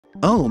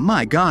Oh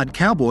my God,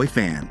 Cowboy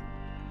fan.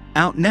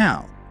 Out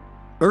now.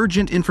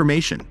 Urgent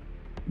information.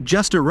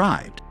 Just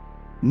arrived.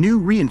 New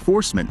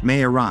reinforcement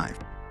may arrive.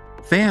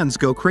 Fans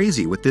go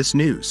crazy with this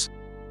news.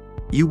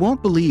 You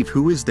won't believe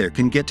who is there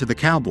can get to the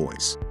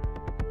Cowboys.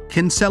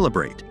 Can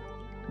celebrate.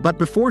 But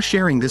before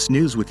sharing this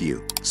news with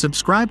you,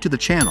 subscribe to the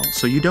channel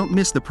so you don't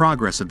miss the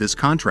progress of this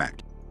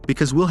contract,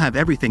 because we'll have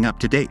everything up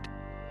to date.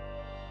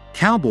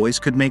 Cowboys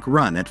could make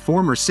run at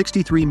former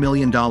 $63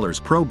 million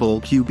Pro Bowl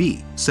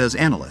QB, says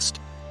analyst.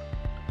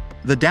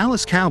 The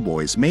Dallas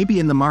Cowboys may be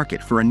in the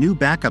market for a new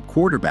backup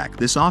quarterback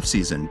this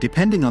offseason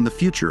depending on the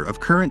future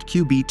of current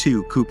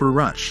QB2 Cooper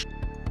Rush.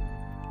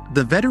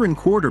 The veteran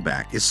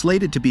quarterback is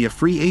slated to be a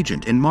free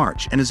agent in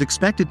March and is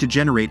expected to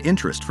generate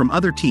interest from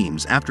other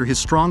teams after his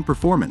strong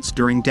performance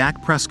during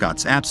Dak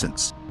Prescott's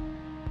absence.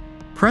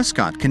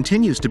 Prescott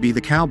continues to be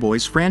the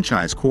Cowboys'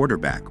 franchise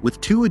quarterback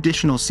with 2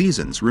 additional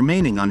seasons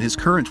remaining on his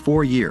current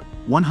 4-year,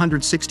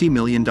 $160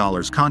 million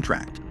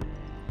contract.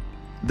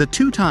 The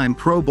 2-time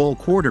Pro Bowl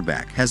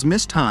quarterback has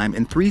missed time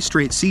in 3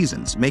 straight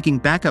seasons, making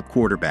backup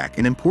quarterback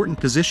an important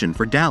position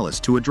for Dallas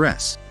to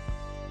address.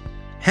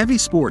 Heavy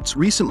Sports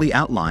recently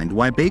outlined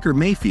why Baker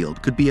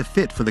Mayfield could be a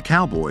fit for the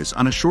Cowboys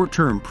on a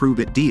short-term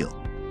prove-it deal.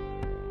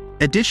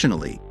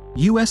 Additionally,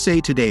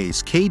 USA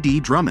Today's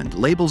KD Drummond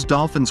labels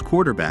Dolphins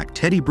quarterback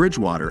Teddy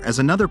Bridgewater as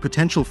another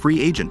potential free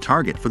agent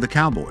target for the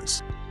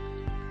Cowboys.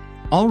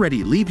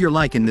 Already leave your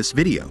like in this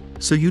video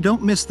so you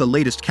don't miss the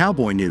latest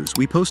Cowboy news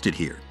we posted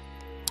here.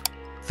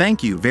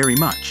 Thank you very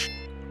much.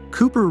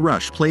 Cooper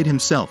Rush played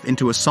himself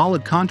into a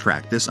solid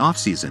contract this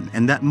offseason,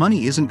 and that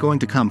money isn't going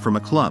to come from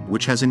a club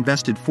which has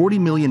invested $40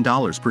 million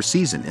per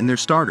season in their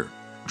starter,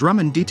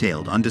 Drummond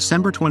detailed on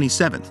December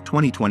 27,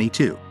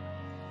 2022.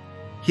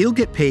 He'll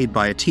get paid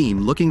by a team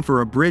looking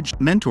for a bridge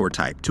mentor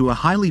type to a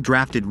highly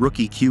drafted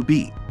rookie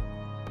QB.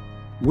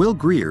 Will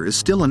Grier is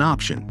still an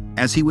option,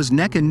 as he was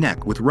neck and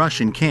neck with Rush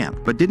in camp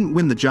but didn't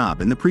win the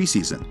job in the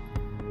preseason.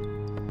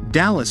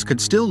 Dallas could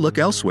still look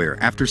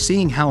elsewhere after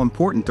seeing how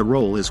important the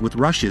role is with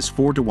Rush's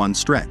 4-1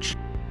 stretch.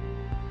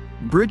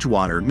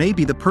 Bridgewater may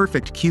be the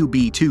perfect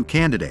QB2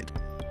 candidate.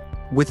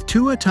 With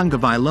Tua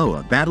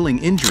Tagovailoa battling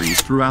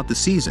injuries throughout the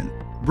season,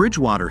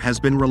 Bridgewater has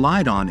been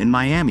relied on in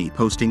Miami,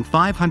 posting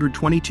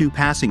 522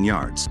 passing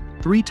yards,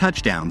 3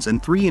 touchdowns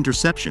and 3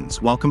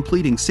 interceptions while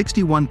completing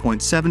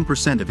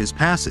 61.7% of his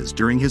passes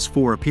during his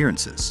 4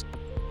 appearances.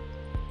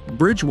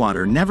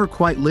 Bridgewater never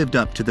quite lived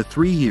up to the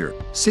 3-year,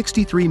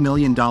 $63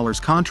 million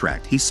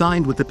contract he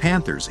signed with the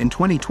Panthers in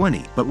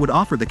 2020, but would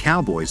offer the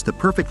Cowboys the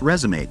perfect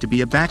resume to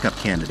be a backup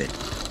candidate.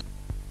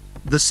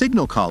 The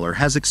signal caller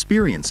has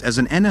experience as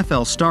an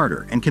NFL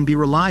starter and can be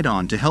relied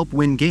on to help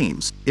win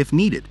games, if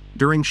needed,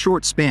 during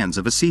short spans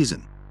of a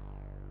season.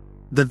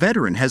 The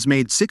veteran has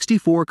made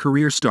 64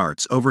 career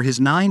starts over his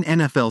 9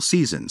 NFL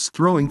seasons,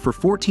 throwing for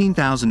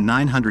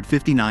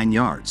 14,959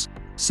 yards.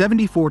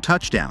 74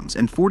 touchdowns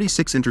and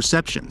 46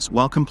 interceptions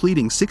while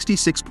completing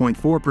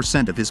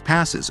 66.4% of his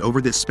passes over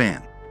this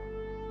span.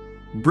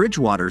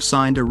 Bridgewater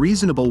signed a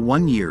reasonable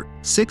 1-year,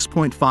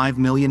 $6.5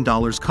 million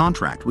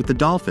contract with the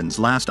Dolphins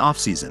last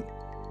offseason.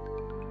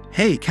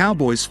 Hey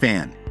Cowboys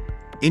fan!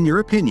 In your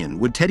opinion,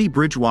 would Teddy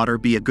Bridgewater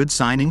be a good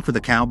signing for the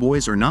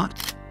Cowboys or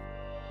not?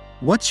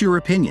 What's your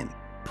opinion?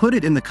 Put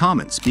it in the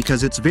comments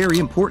because it's very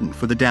important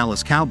for the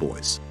Dallas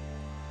Cowboys.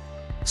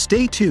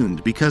 Stay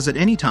tuned because at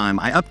any time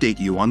I update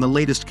you on the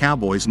latest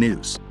Cowboys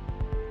news.